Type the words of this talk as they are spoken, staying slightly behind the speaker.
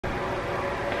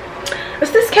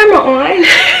Is this camera on?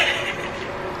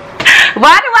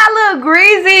 Why do I look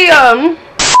greasy?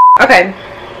 Okay.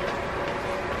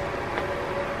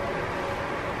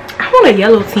 I want a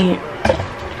yellow tint.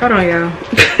 Hold on, y'all.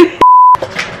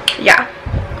 Yeah.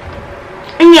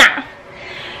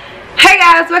 Hey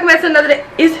guys, welcome back to another day.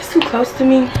 Is this too close to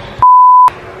me?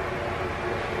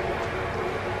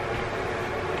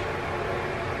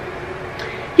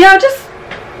 Yo, just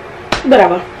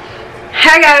whatever.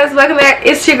 Hi guys, welcome back.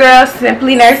 It's your girl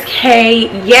Simply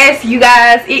NurseKay. Yes, you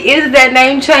guys, it is that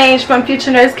name change from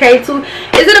Future NurseKay to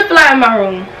is it a fly in my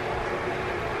room?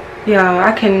 Yo,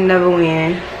 I can never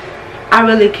win. I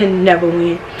really can never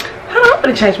win. Hold on, I'm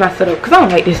gonna change my setup because I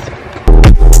don't like this.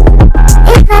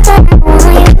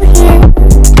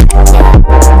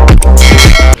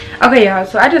 Okay y'all,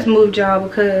 so I just moved y'all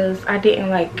because I didn't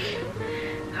like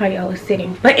how y'all was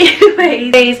sitting. But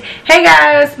anyways, hey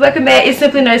guys, welcome back. It's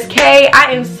Simply NurseKay.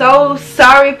 I am so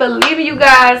sorry for leaving you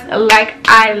guys like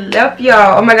I left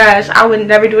y'all. Oh my gosh, I would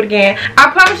never do it again.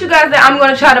 I promise you guys that I'm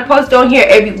gonna try to post on here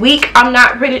every week. I'm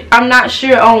not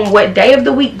sure on what day of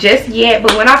the week just yet,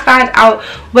 but when I find out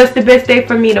what's the best day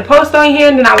for me to post on here,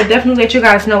 then I will definitely let you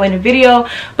guys know in the video.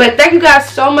 But thank you guys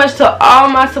so much to all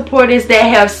my supporters that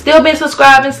have still been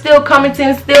subscribing, still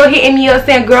commenting, still hitting me up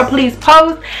saying girl please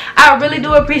post. I really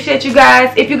do appreciate you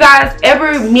guys. If you guys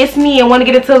ever miss me and want to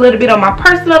get into a little bit on my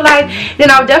personal life,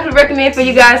 then I would definitely recommend for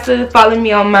you guys to follow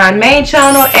me on my main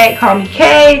channel at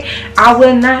Callmekay. I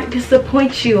will not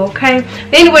disappoint you, okay?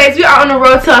 Anyways, we are on the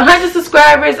road to 100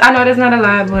 subscribers. I know that's not a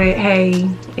lie, but hey,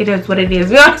 it is what it is.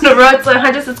 We're on the road to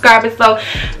 100 subscribers. So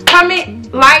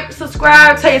comment, like,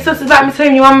 subscribe, tell your sisters about me, tell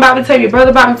your mom about me, tell your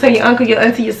brother about me, tell your uncle, your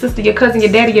auntie, your sister, your cousin,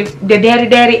 your daddy, your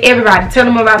daddy, everybody. Tell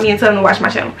them about me and tell them to watch my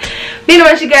channel. But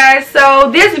anyways, you guys, so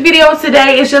this video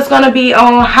today is just going to be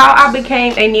on how I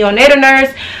became a neonatal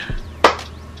nurse,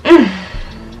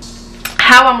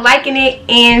 how I'm liking it,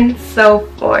 and so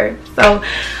forth. So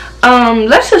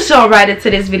let's just jump right into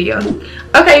this video.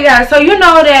 Okay you guys, so you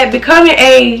know that becoming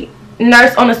a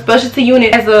nurse on a specialty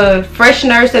unit, as a fresh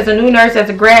nurse, as a new nurse, as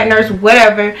a grad nurse,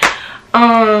 whatever,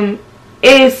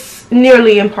 is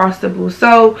nearly impossible.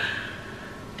 So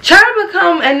trying to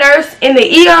become a nurse in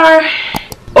the ER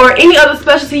or any other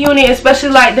specialty unit,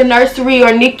 especially like the nursery or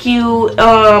NICU,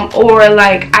 or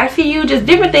like ICU, just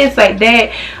different things like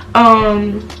that,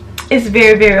 it's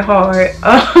very, very hard,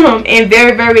 and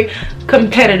very, very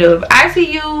competitive.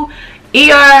 ICU,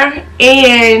 ER,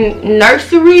 and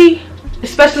nursery,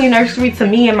 especially nursery, to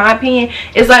me, in my opinion,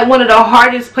 is like one of the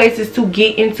hardest places to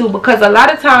get into, because a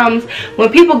lot of times when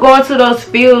people go into those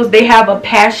fields, they have a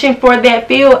passion for that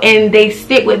field and they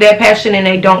stick with that passion and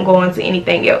they don't go into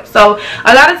anything else. So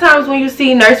a lot of times when you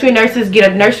see nursery nurses get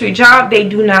a nursery job, they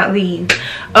do not leave.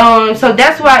 So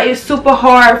that's why it's super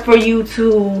hard for you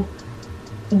to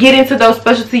get into those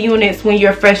specialty units when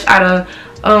you're fresh out of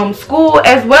school,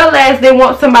 as well as they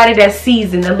want somebody that's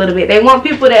seasoned a little bit. They want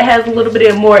people that has a little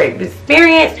bit more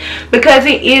experience, because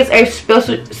it is a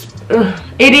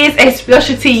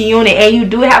specialty unit and you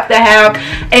do have to have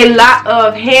a lot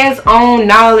of hands-on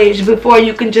knowledge before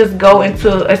you can just go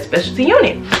into a specialty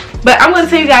unit. But I'm going to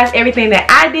tell you guys everything that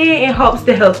I did in hopes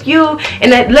to help you,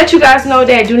 and that let you guys know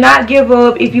that do not give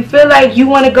up. If you feel like you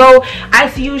want to go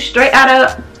ICU straight out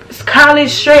of college,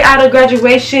 straight out of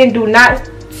graduation, do not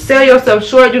sell yourself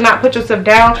short. Do not put yourself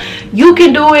down. You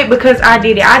can do it, because I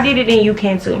did it and you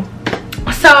can too.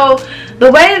 So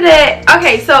the way that,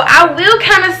 okay, so I will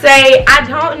kind of say, I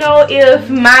don't know if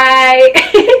my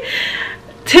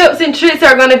tips and tricks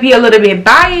are going to be a little bit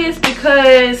biased,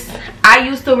 because I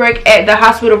used to work at the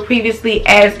hospital previously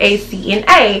as a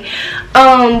CNA.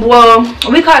 Well,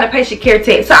 we call it a patient care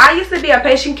tech. So I used to be a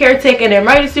patient care tech in the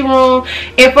emergency room.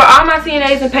 And for all my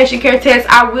CNAs and patient care techs,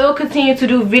 I will continue to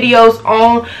do videos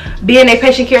on being a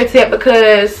patient care tech,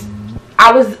 because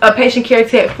I was a patient care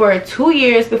tech for 2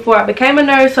 years before I became a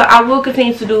nurse. So I will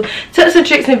continue to do tips and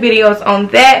tricks and videos on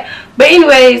that. But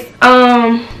anyways,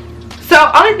 so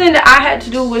only thing that I had to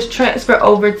do was transfer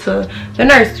over to the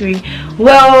nursery.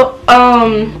 Well,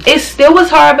 it still was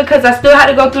hard, because I still had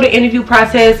to go through the interview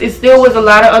process. It still was a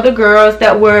lot of other girls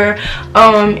that were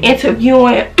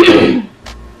interviewing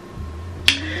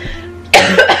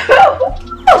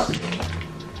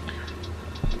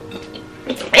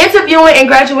and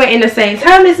graduating the same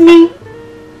time as me.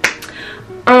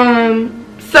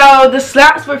 So the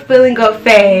slots were filling up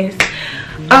fast.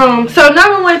 So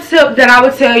number one tip that I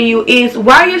would tell you is,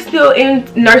 while you're still in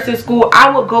nursing school, I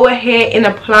would go ahead and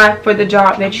apply for the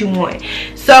job that you want.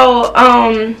 So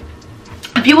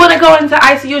If you want to go into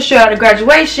ICU straight out of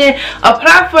graduation,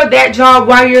 apply for that job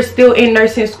while you're still in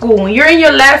nursing school. When you're in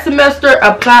your last semester,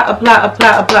 apply,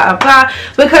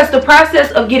 because the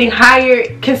process of getting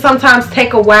hired can sometimes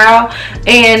take a while,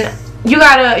 and you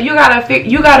gotta think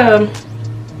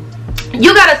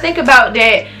about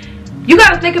that. You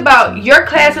got to think about your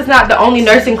class is not the only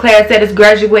nursing class that is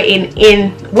graduating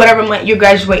in whatever month you're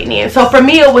graduating in. So for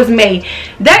me, it was May.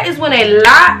 That is when a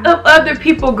lot of other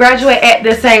people graduate at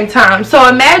the same time. So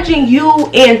imagine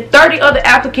you and 30 other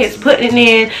applicants putting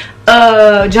in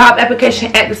a job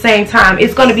application at the same time.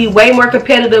 It's going to be way more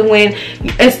competitive when,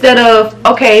 instead of,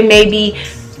 okay, maybe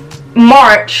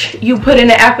March, you put in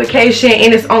an application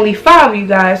and it's only 5 of you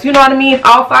guys. You know what I mean?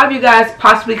 All 5 of you guys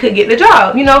possibly could get the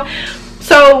job, you know.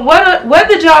 So what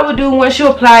the job will do once you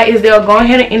apply is they'll go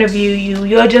ahead and interview you.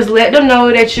 You'll just let them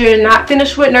know that you're not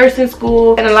finished with nursing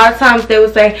school. And a lot of times they will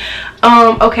say,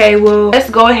 okay, well, let's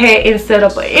go ahead and set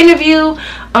up an interview,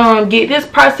 get this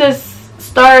process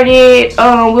started.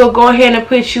 We'll go ahead and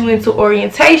put you into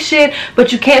orientation,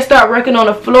 but you can't start working on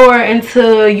the floor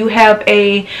until you have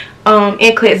a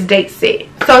NCLEX date set.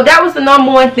 So that was the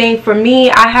 #1 thing for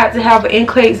me. I had to have an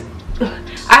NCLEX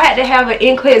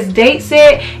date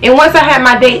set, and once I had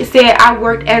my date set, I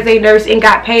worked as a nurse and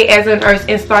got paid as a nurse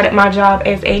and started my job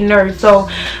as a nurse. So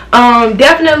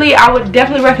definitely, I would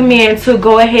definitely recommend to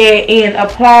go ahead and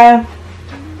apply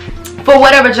for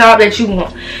whatever job that you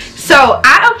want. So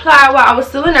I applied while I was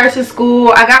still in nursing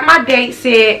school. I got my date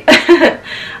set.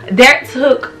 That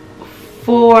took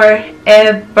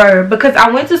forever because I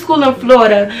went to school in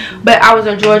Florida, but I was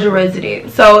a Georgia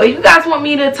resident. So if you guys want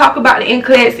me to talk about the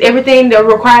NCLEX, everything, the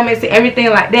requirements and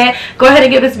everything like that, go ahead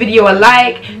and give this video a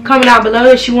like. Comment down below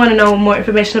if you want to know more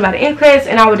information about the NCLEX,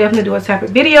 and I will definitely do a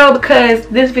separate video because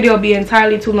this video will be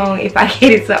entirely too long if I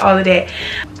get into all of that.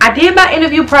 I did my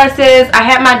interview process, I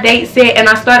had my date set, and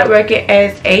I started working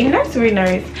as a nursery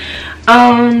nurse.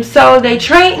 So they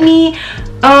trained me.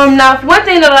 Now one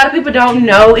thing that a lot of people don't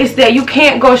know is that you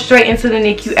can't go straight into the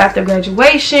NICU after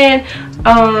graduation,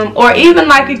 or even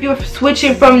like if you're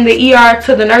switching from the ER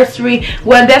to the nursery.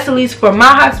 Well, that's at least for my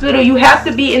hospital. You have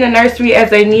to be in the nursery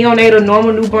as a neonatal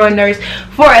normal newborn nurse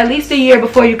for at least a year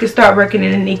before you can start working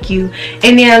in the NICU,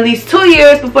 and then at least 2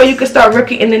 years before you can start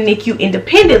working in the NICU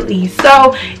independently.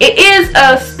 So it is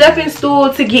a stepping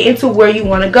stool to get into where you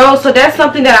want to go. So that's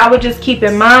something that I would just keep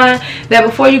in mind, that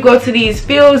before you go to these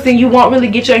fields, then you won't really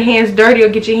get your hands dirty or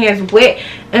get your hands wet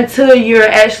until you're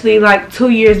actually like 2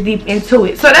 years deep into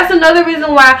it. So that's another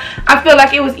reason why I feel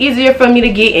like it was easier for me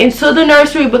to get into the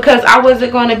nursery, because I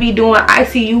wasn't going to be doing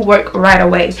ICU work right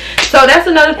away. So that's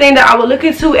another thing that I would look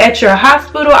into at your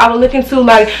hospital. I would look into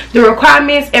like the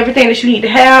requirements, everything that you need to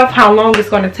have, how long it's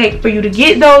going to take for you to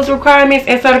get those requirements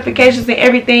and certifications and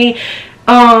everything,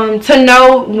 to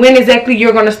know when exactly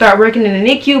you're going to start working in the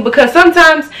NICU. Because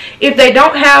sometimes if they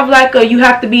don't have like a, you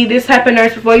have to be this type of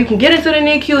nurse before you can get into the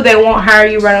NICU, they won't hire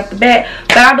you right off the bat.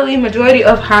 But I believe majority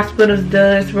of hospitals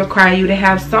does require you to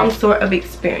have some sort of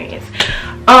experience.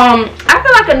 I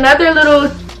feel like another little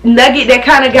nugget that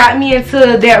kind of got me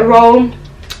into that role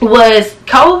was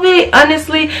COVID,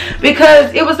 honestly,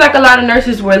 because it was like a lot of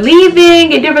nurses were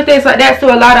leaving and different things like that.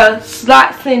 So a lot of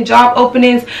slots and job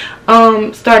openings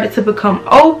started to become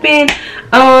open.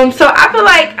 So I feel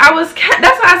like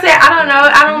that's why I said I don't know,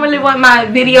 I don't really want my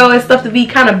video and stuff to be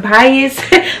kind of biased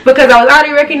because I was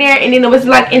already working there, and then it was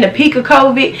like in the peak of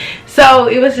COVID, so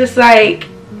it was just like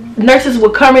nurses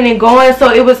were coming and going. So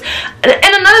it was, and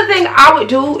another thing I would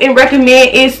do and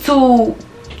recommend is to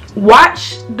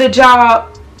watch the job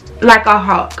like a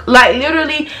hawk. Like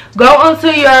literally go onto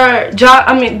your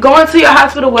go onto your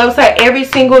hospital website every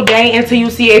single day until you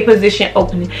see a position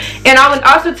opening. And I would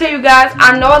also tell you guys,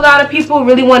 I know a lot of people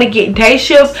really want to get day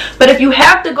shifts, but if you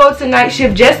have to go to night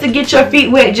shift just to get your feet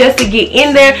wet, just to get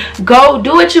in there, go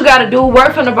do what you got to do.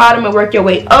 Work from the bottom and work your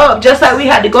way up. Just like we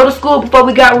had to go to school before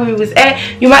we got where we was at.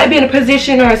 You might be in a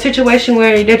position or a situation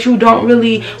where that you don't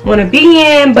really want to be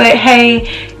in, but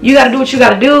hey, you got to do what you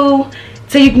got to do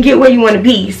so you can get where you want to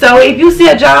be. So if you see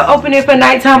a job opening for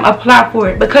nighttime, apply for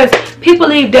it, because people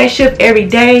leave day shift every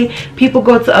day. People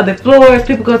go to other floors,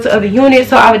 people go to other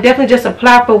units. So I would definitely just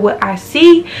apply for what I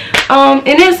see. And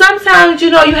then sometimes, you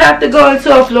know, you have to go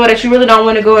into a floor that you really don't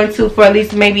want to go into for at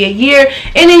least maybe a year,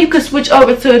 and then you can switch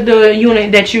over to the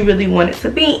unit that you really wanted to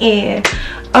be in.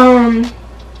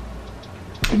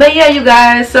 But yeah, you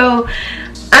guys, so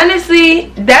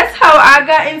honestly, that's how I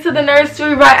got into the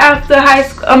nursery right after high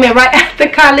school. Right after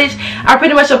college. I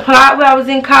pretty much applied when I was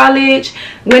in college,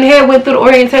 went through the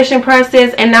orientation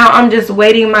process, and now I'm just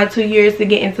waiting my 2 years to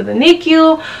get into the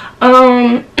NICU.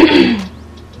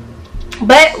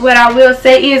 But what I will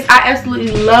say is I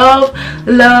absolutely love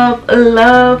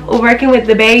working with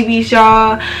the babies,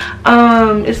 y'all.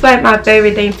 It's like my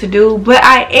favorite thing to do. But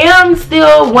I am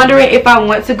still wondering if I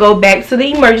want to go back to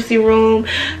the emergency room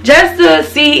just to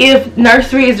see if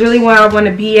nursery is really where I want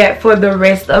to be at for the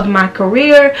rest of my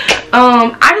career.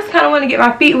 I just kind of want to get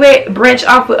my feet wet, branch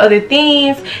off with other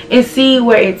things, and see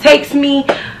where it takes me.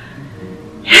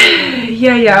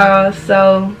 Yeah, y'all.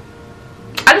 So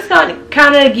I just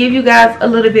kind of give you guys a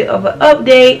little bit of an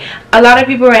update. A lot of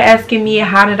people are asking me,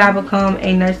 how did I become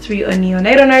a nursery or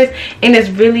neonatal nurse? And it's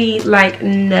really like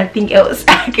nothing else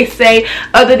I can say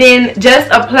other than just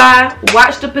apply,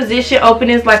 watch the position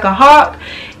openings like a hawk.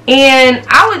 And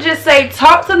I would just say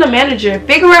talk to the manager,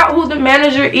 figure out who the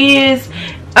manager is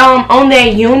on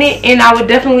that unit, and I would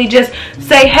definitely just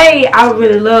say, hey, I would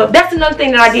really love. That's another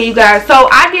thing that I did, you guys. So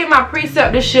I did my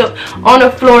preceptorship on a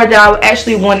floor that I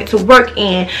actually wanted to work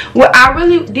in. What I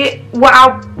really did, well,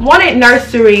 I wanted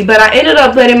nursery, but I ended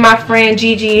up letting my friend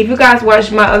Gigi, if you guys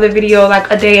watched my other video,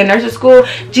 like a day in nursery school,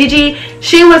 Gigi,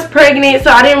 she was pregnant,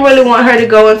 so I didn't really want her to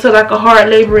go into like a hard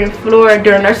laboring floor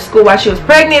during nursery school while she was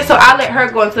pregnant. So I let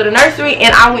her go into the nursery,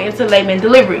 and I went into labor and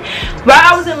delivery. While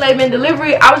I was in labor and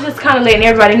delivery, I was just kind of letting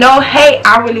everybody know, hey,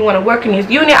 I really want to work in this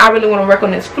unit, I really want to work on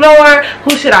this floor,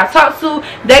 who should I talk to?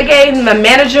 They gave the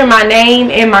manager my name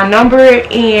and my number,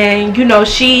 and you know,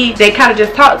 they kind of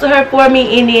just talked to her for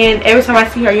me, and then every time I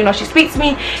see her, you know, she speaks to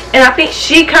me, and I think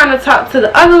she kind of talked to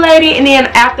the other lady, and then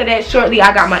after that, shortly,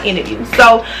 I got my interview.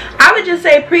 So I would just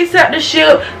say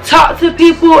preceptorship, talk to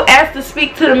people, ask to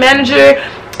speak to the manager.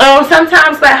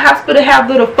 Sometimes like hospital have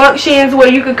little functions where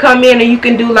you can come in and you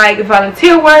can do like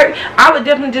volunteer work. I would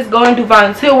definitely just go and do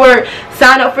volunteer work,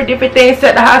 sign up for different things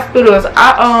that the hospitals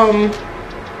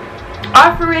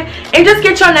offering, and just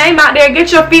get your name out there,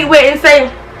 get your feet wet, and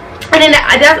say. And then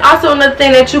that's also another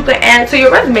thing that you can add to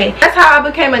your resume. That's how I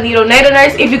became a neonatal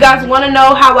nurse. If you guys want to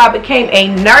know how I became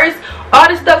a nurse, all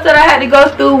the stuff that I had to go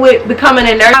through with becoming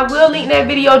a nurse, I will link that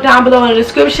video down below in the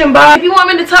description box. If you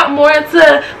want me to talk more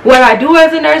into what I do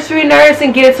as a nursery nurse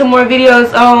and get into more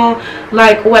videos on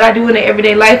like what I do in the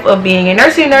everyday life of being a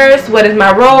nursery nurse, what is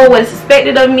my role, what is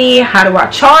expected of me, how do I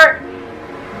chart?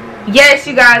 Yes,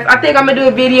 you guys, I think I'm gonna do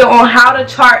a video on how to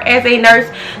chart as a nurse,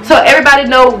 so everybody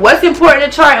know what's important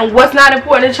to chart and what's not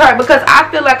important to chart, because I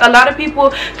feel like a lot of people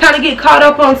kind of get caught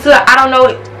up onto, I don't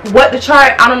know what to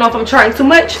chart, I don't know if I'm charting too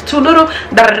much, too little,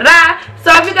 da da da.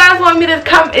 So if you guys want me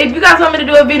to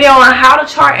do a video on how to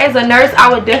chart as a nurse,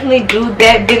 I would definitely do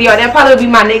that video. That'll probably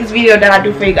be my next video that I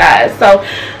do for you guys. So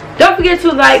don't forget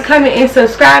to like, comment, and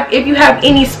subscribe. If you have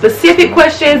any specific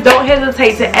questions, don't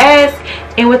hesitate to ask.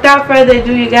 And without further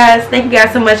ado, you guys, thank you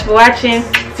guys so much for watching.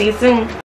 See you soon.